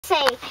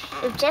say,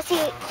 if Jesse,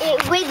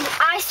 when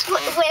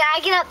I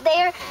get up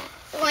there,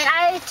 when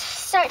I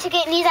start to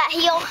get near that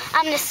hill,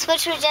 I'm gonna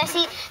switch with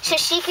Jessie so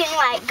she can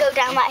like go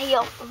down that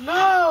hill.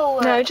 No.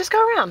 No, just go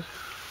around.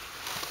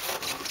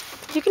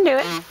 You can do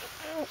it.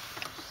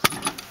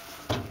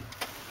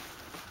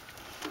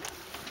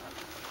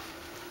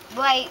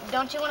 Wait,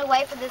 don't you want to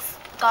wait for this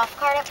golf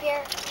cart up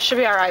here? Should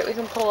be all right. We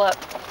can pull up.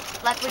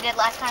 Like we did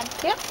last time?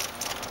 Yep.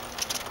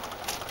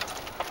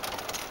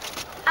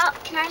 Oh,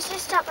 can I just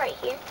stop right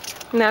here?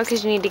 No,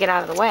 because you need to get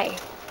out of the way.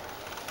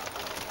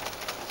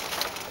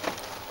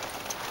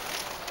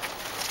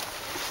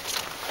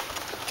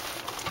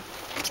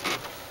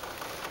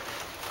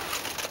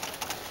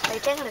 Are you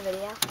taking a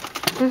video?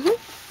 Mm-hmm.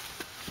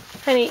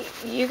 Honey,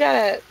 you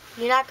gotta...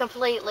 You're not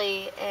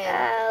completely in.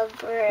 Oh,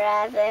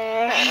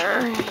 brother.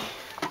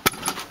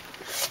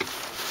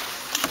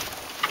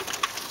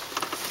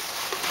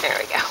 There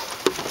we go.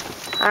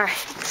 All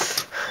right.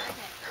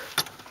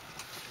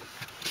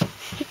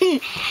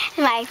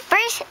 My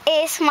first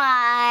is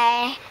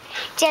my,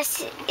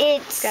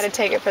 it's... Gotta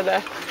take it for the...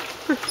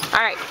 All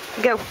right,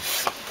 go.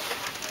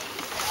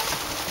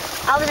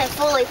 I was in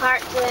fully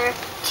parked there.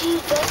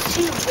 Those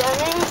two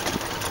running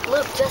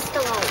look just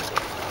alike.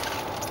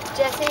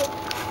 Jesse,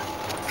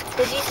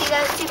 did you see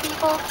those two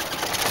people?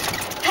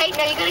 Peyton,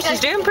 are you gonna go?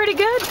 She's doing pretty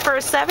good for a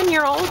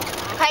 7-year-old.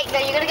 Peyton,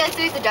 are you gonna go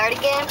through the dirt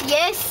again?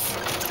 Yes,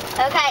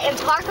 Okay, and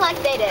park like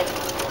they did.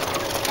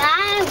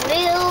 I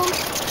will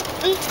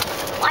be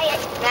quiet.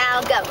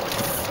 Now go.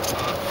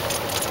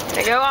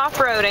 They go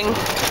off-roading.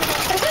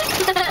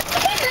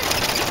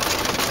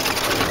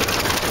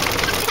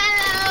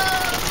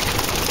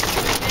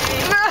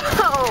 No!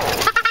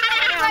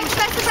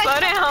 Slow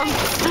down.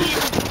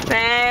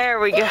 There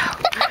we go.